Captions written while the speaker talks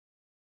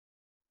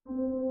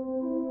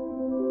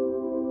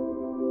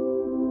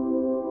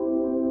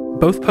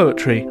Both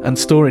poetry and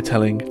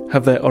storytelling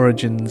have their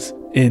origins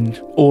in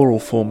oral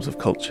forms of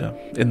culture,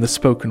 in the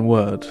spoken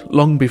word,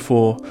 long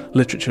before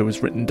literature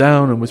was written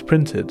down and was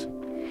printed.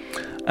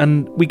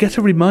 And we get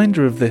a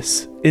reminder of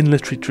this in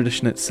literary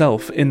tradition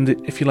itself,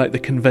 in, if you like, the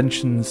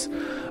conventions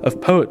of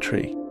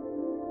poetry.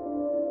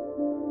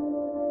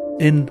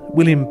 In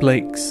William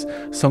Blake's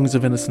Songs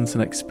of Innocence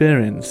and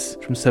Experience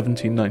from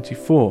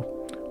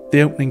 1794,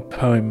 the opening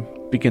poem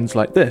begins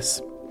like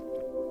this.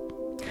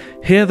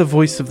 Hear the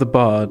voice of the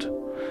bard,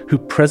 who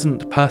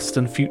present, past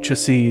and future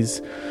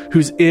sees,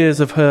 whose ears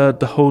have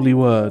heard the holy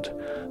word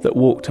that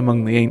walked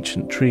among the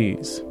ancient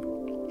trees.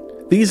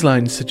 These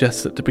lines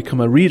suggest that to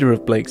become a reader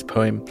of Blake's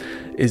poem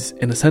is,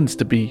 in a sense,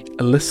 to be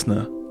a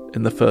listener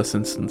in the first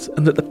instance,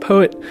 and that the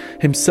poet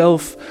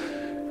himself,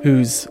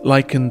 who's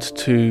likened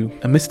to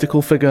a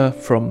mystical figure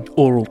from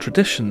oral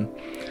tradition,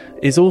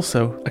 is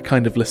also a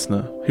kind of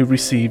listener who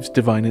receives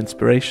divine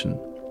inspiration.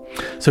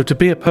 So to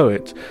be a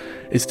poet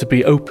is to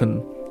be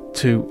open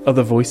to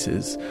other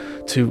voices,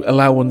 to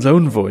allow one's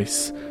own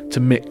voice to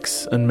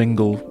mix and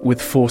mingle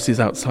with forces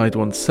outside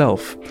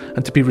oneself,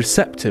 and to be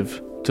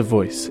receptive to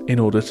voice in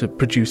order to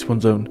produce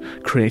one's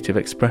own creative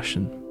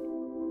expression.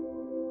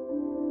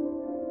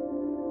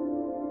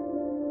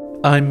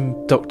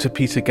 I'm Dr.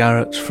 Peter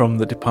Garratt from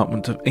the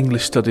Department of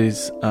English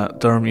Studies at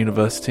Durham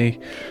University,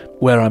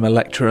 where I'm a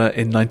lecturer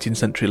in 19th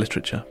century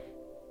literature.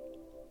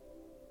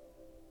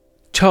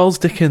 Charles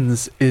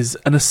Dickens is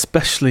an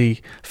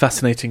especially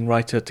fascinating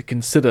writer to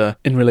consider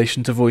in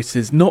relation to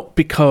voices, not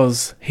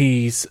because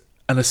he's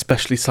an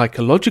especially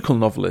psychological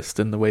novelist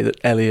in the way that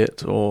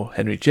Eliot or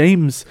Henry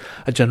James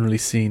are generally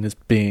seen as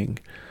being,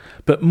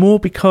 but more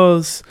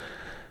because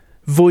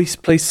voice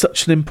plays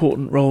such an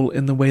important role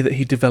in the way that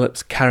he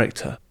develops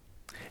character.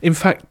 In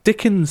fact,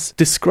 Dickens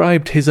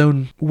described his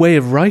own way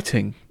of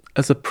writing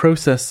as a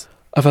process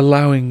of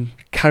allowing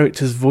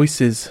characters'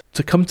 voices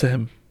to come to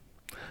him.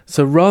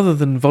 So rather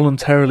than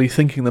voluntarily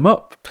thinking them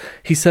up,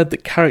 he said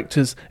that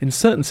characters in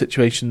certain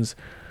situations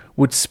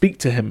would speak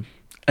to him,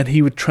 and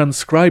he would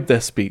transcribe their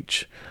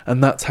speech,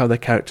 and that's how their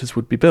characters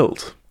would be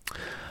built.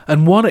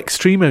 And one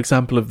extreme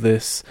example of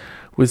this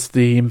was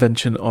the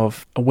invention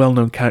of a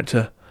well-known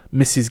character,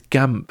 Mrs.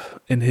 Gamp,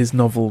 in his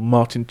novel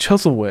Martin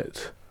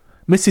Chuzzlewit.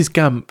 Mrs.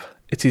 Gamp,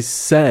 it is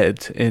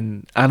said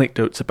in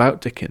anecdotes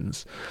about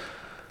Dickens,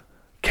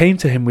 came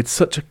to him with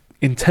such an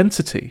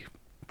intensity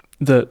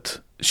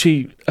that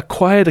she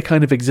acquired a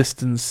kind of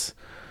existence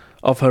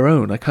of her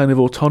own, a kind of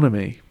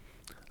autonomy.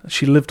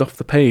 She lived off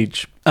the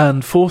page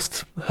and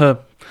forced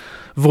her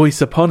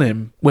voice upon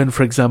him when,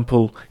 for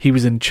example, he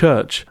was in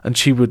church and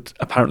she would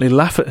apparently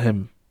laugh at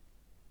him.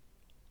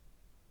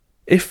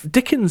 If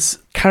Dickens'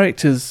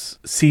 characters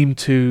seem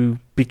to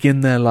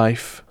begin their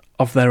life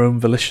of their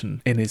own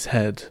volition in his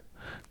head,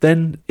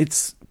 then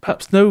it's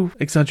perhaps no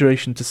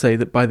exaggeration to say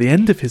that by the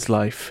end of his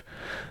life,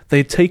 they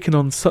had taken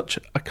on such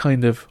a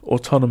kind of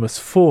autonomous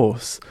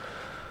force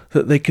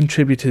that they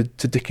contributed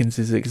to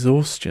Dickens's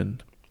exhaustion.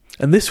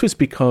 And this was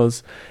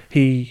because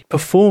he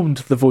performed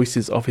the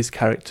voices of his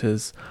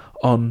characters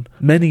on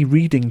many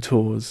reading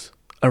tours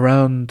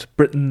around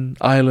Britain,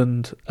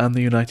 Ireland, and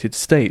the United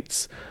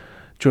States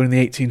during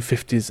the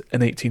 1850s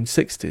and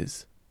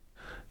 1860s.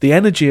 The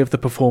energy of the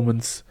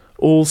performance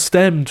all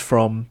stemmed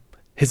from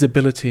his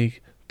ability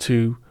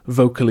to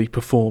vocally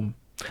perform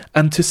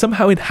and to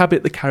somehow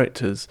inhabit the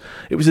characters.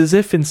 It was as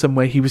if in some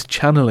way he was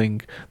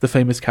channeling the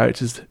famous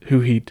characters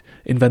who he'd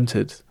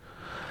invented.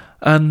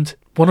 And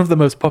one of the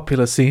most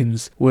popular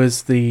scenes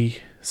was the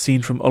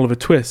scene from Oliver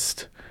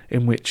Twist,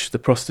 in which the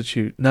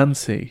prostitute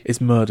Nancy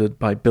is murdered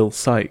by Bill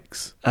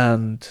Sikes.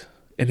 And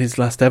in his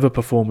last ever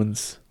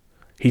performance,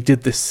 he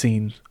did this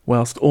scene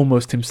whilst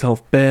almost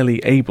himself barely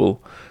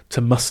able to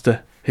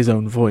muster his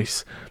own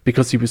voice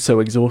because he was so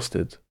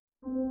exhausted.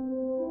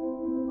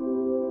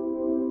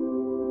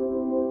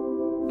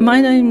 My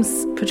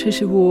name's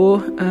Patricia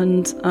Waugh,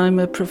 and I'm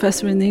a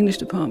professor in the English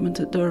department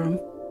at Durham.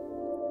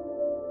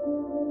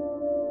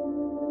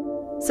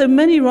 So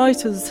many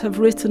writers have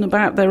written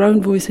about their own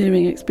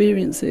voice-hearing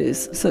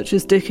experiences, such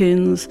as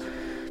Dickens,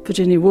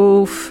 Virginia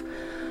Woolf,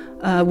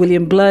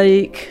 William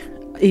Blake,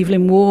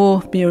 Evelyn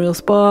Waugh, Muriel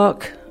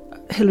Spark,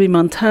 Hilary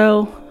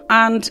Mantel.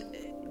 And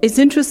it's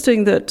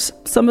interesting that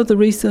some of the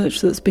research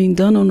that's been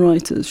done on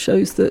writers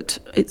shows that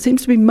it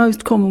seems to be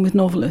most common with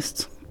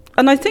novelists.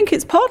 And I think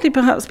it's partly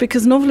perhaps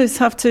because novelists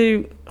have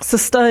to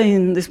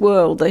sustain this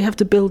world, they have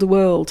to build a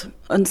world.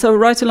 And so a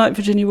writer like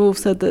Virginia Woolf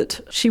said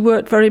that she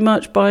worked very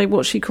much by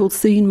what she called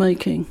scene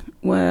making,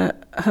 where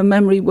her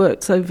memory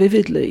worked so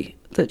vividly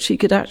that she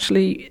could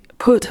actually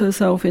put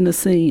herself in a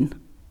scene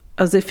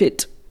as if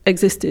it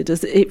existed,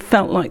 as it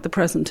felt like the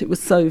present. It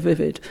was so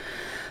vivid.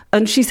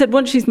 And she said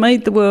once she's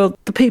made the world,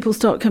 the people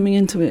start coming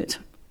into it,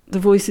 the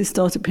voices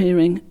start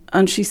appearing,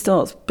 and she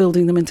starts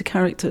building them into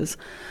characters.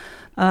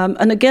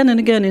 And again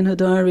in her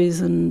diaries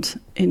and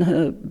in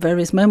her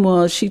various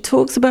memoirs, she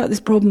talks about this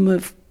problem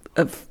of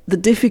the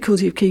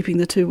difficulty of keeping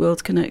the two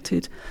worlds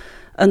connected.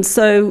 And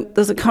so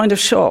there's a kind of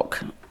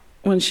shock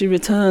when she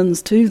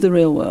returns to the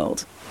real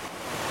world.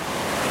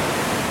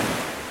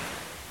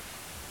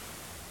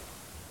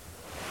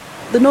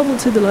 The novel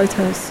To the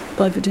Lighthouse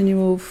by Virginia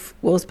Woolf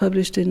was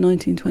published in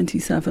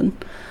 1927,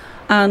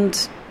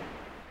 and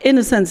in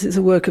a sense it's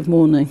a work of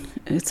mourning.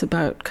 It's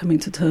about coming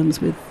to terms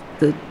with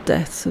the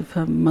deaths of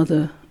her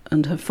mother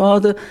and her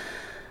father,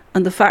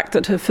 and the fact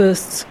that her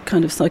first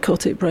kind of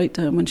psychotic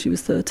breakdown when she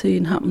was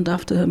 13 happened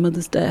after her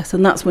mother's death,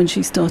 and that's when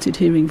she started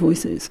hearing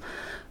voices.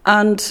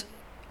 And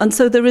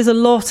so there is a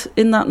lot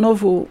in that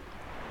novel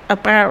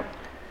about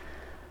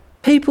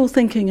people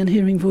thinking and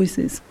hearing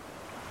voices.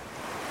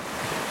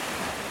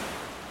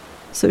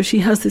 So she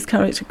has this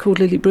character called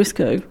Lily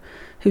Briscoe,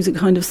 who's a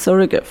kind of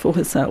surrogate for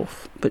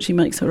herself, but she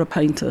makes her a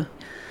painter.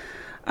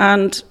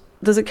 And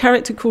there's a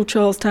character called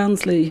Charles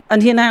Townsley,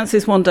 and he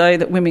announces one day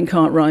that women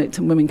can't write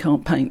and women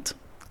can't paint.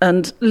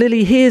 And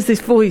Lily hears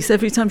this voice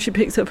every time she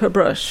picks up her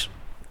brush.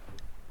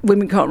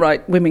 Women can't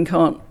write, women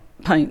can't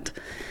paint.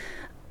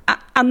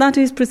 And that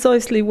is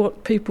precisely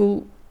what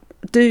people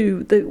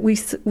do, that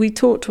we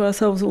talk to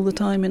ourselves all the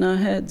time in our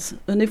heads.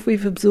 And if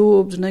we've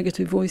absorbed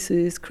negative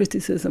voices,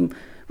 criticism,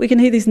 we can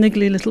hear these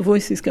niggly little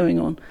voices going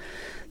on.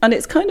 And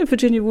it's kind of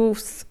Virginia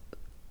Woolf's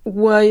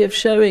way of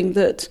showing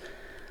that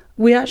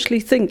we actually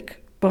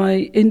think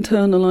by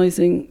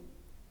internalising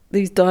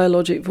these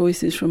dialogic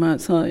voices from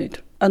outside,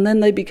 and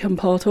then they become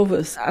part of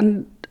us.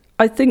 And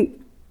I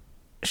think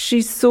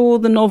she saw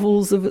the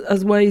novels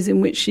as ways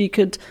in which she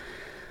could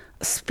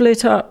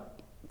split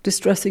up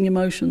distressing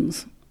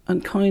emotions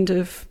and kind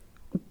of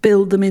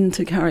build them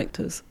into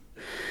characters.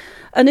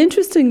 And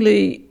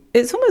interestingly,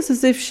 it's almost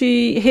as if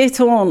she hit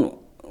on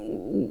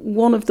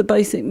one of the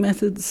basic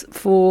methods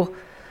for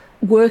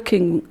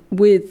working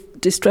with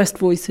distressed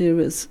voice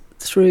hearers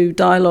through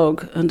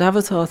dialogue and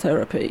avatar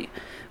therapy,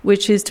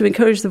 which is to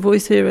encourage the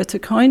voice hearer to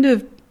kind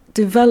of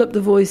develop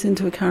the voice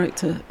into a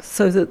character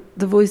so that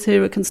the voice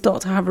hearer can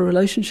start to have a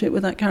relationship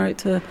with that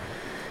character,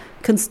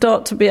 can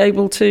start to be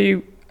able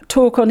to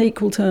talk on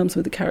equal terms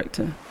with the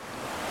character.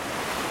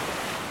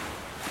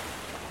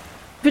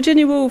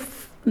 Virginia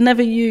Woolf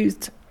never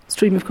used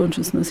stream of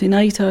consciousness. In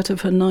 8 out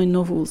of her 9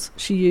 novels,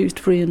 she used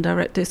free and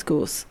direct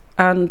discourse.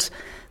 And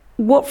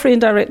what free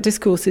and direct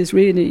discourse is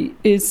really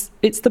is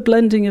it's the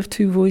blending of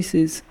two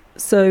voices.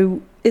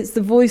 So it's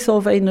the voice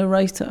of a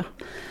narrator,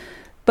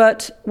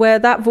 but where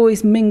that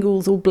voice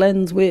mingles or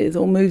blends with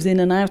or moves in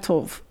and out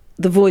of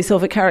the voice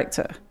of a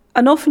character.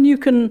 And often you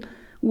can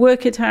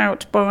work it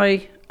out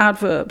by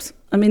adverbs.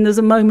 I mean, there's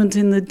a moment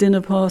in the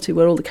dinner party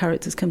where all the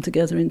characters come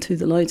together into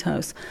the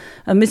lighthouse,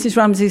 and Mrs.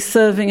 Ramsay's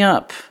serving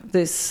up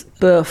this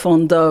beurre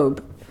fond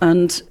daube,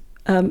 and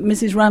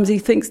Mrs. Ramsay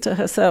thinks to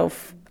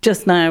herself,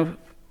 just now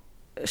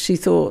she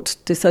thought,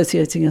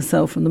 dissociating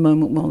herself from the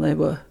moment while they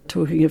were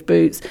talking of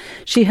boots,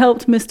 she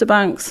helped Mr.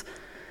 Banks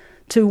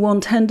to one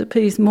tender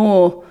piece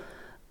more,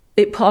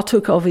 it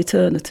partook of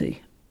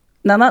eternity.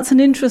 Now, that's an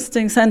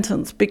interesting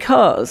sentence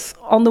because,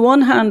 on the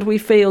one hand, we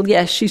feel,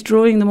 yes, she's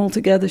drawing them all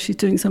together, she's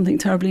doing something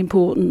terribly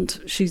important,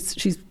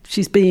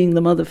 she's being the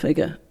mother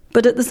figure.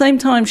 But at the same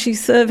time,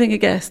 she's serving a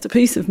guest a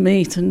piece of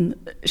meat and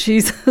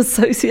she's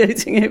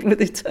associating it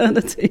with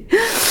eternity.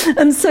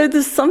 And so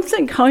there's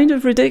something kind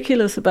of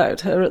ridiculous about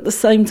her at the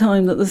same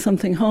time that there's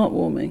something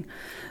heartwarming.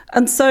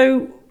 And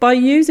so by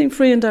using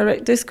free and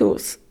direct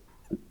discourse,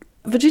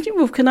 Virginia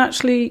Woolf can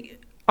actually,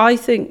 I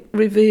think,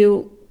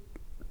 reveal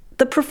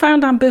the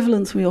profound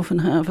ambivalence we often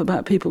have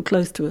about people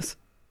close to us.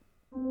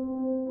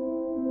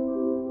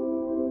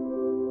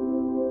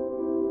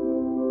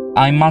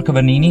 I'm Marco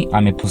Bernini.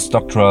 I'm a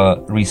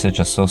postdoctoral research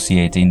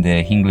associate in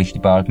the English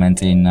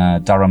department in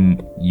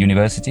Durham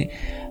University,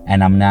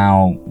 and I'm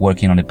now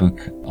working on a book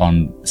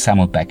on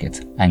Samuel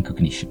Beckett and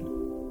cognition.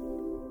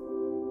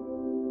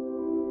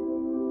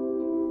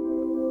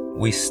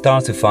 We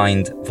start to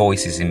find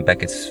voices in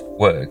Beckett's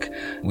work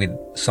with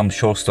some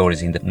short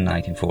stories in the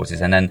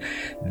 1940s, and then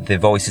the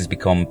voices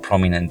become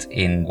prominent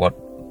in what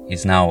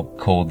is now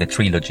called the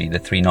trilogy, the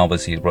 3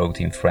 novels he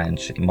wrote in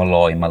French,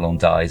 Molloy, Malone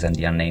Dies, and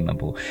The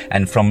Unnameable.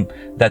 And from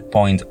that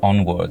point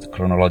onward,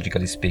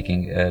 chronologically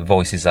speaking,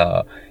 voices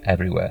are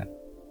everywhere.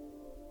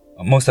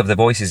 Most of the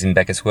voices in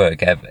Beckett's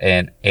work have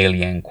an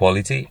alien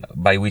quality,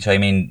 by which I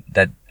mean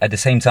that at the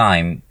same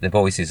time, the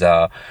voices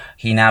are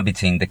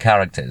inhabiting the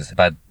characters,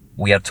 but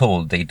we are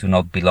told they do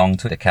not belong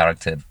to the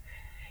character.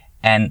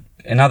 And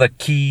another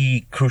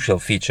key crucial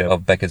feature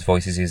of Beckett's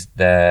voices is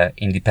the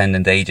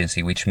independent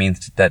agency, which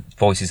means that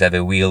voices have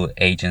a will,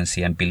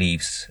 agency and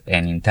beliefs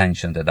and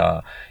intention that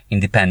are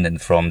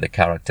independent from the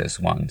characters'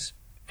 ones.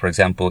 For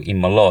example, in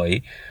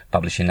Molloy,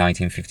 published in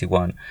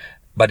 1951,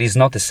 but is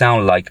not a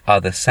sound like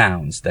other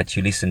sounds that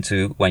you listen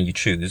to when you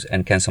choose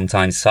and can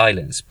sometimes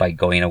silence by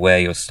going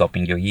away or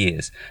stopping your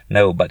ears.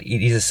 No, but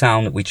it is a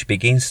sound which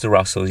begins to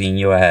rustle in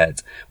your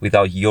head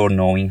without your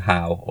knowing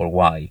how or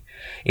why.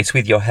 It's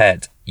with your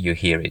head you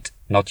hear it,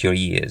 not your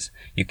ears.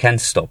 You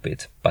can't stop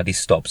it, but it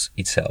stops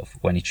itself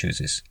when it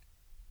chooses.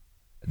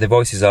 The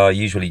voices are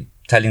usually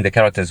telling the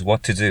characters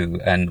what to do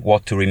and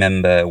what to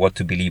remember, what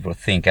to believe or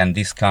think, and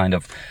this kind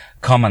of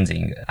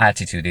commanding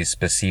attitude is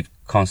perceived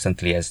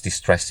constantly as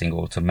distressing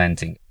or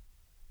tormenting.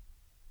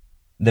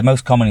 The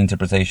most common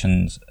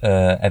interpretations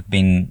have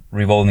been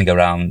revolving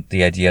around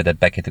the idea that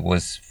Beckett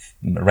was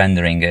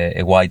rendering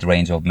a wide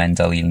range of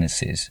mental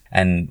illnesses.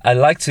 And I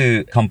like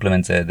to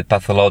complement the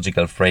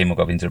pathological framework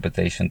of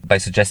interpretation by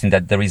suggesting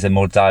that there is a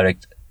more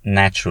direct,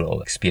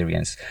 natural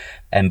experience.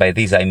 And by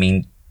this I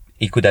mean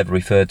it could have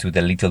referred to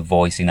the little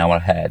voice in our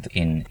head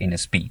in a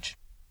speech.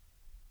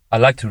 I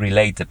like to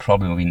relate the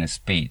problem of inner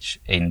speech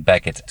in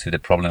Beckett to the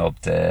problem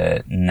of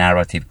the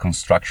narrative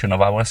construction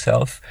of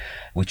ourself,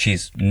 which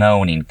is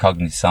known in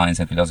cognitive science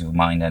and philosophy of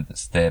mind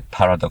as the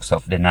paradox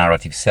of the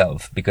narrative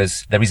self,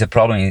 because there is a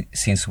problem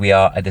since we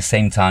are at the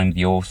same time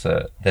the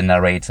author, the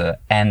narrator,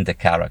 and the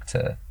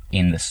character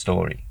in the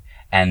story.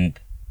 And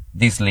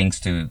this links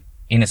to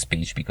inner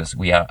speech because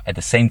we are at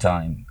the same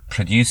time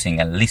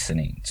producing and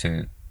listening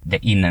to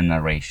the inner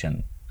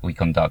narration we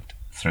conduct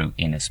through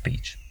inner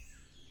speech.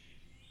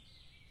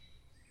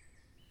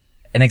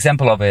 An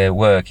example of a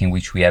work in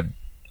which we have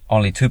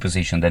only two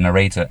positions, the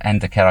narrator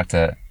and the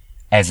character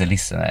as a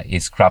listener,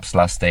 is Krapp's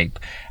Last Ape.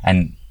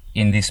 And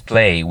in this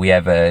play, we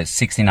have a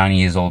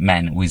 69-year-old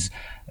man who is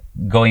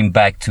going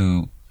back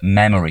to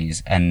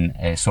memories and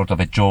a sort of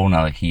a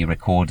journal he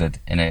recorded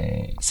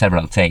in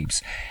several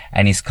tapes.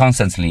 And he's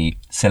constantly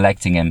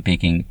selecting and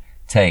picking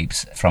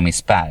tapes from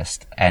his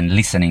past and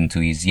listening to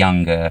his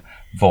younger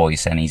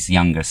voice and his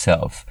younger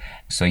self.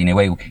 So in a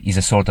way, he's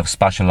a sort of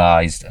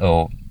spatialized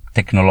or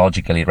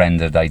technologically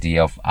rendered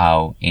idea of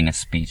how inner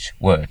speech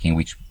work, in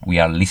which we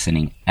are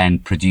listening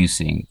and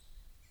producing.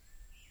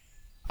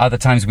 Other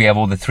times we have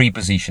all the three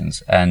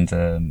positions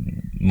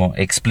and more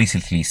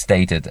explicitly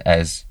stated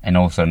as an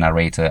author,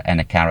 narrator,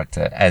 and a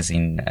character, as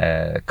in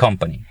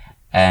Company.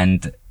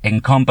 And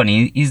in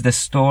Company is the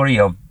story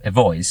of a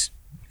voice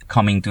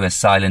coming to a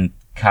silent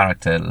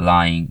character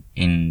lying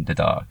in the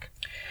dark.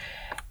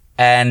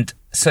 And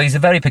so it's a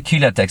very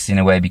peculiar text in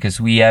a way,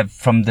 because we have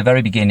from the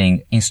very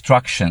beginning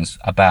instructions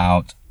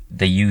about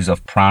the use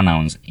of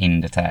pronouns in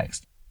the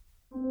text.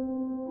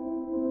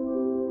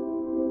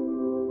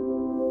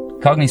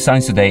 Cognitive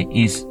science today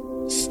is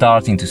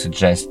starting to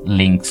suggest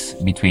links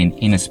between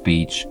inner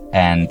speech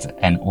and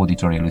an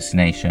auditory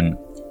hallucination,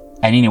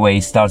 and in a way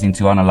starting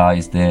to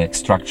analyze the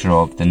structure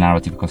of the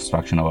narrative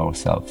construction of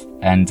ourselves.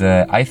 And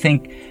I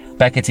think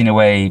Beckett in a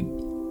way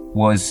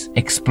was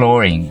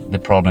exploring the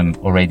problem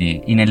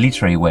already in a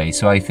literary way.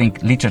 So I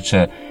think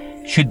literature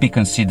should be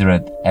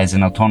considered as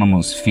an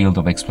autonomous field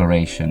of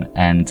exploration,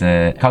 and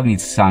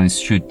cognitive science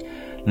should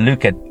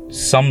look at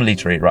some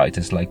literary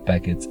writers like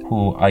Beckett,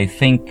 who I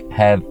think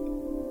have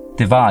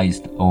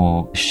devised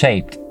or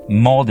shaped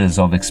models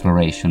of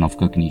exploration of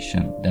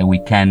cognition that we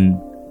can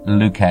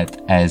look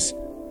at as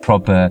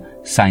proper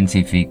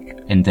scientific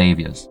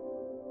endeavors.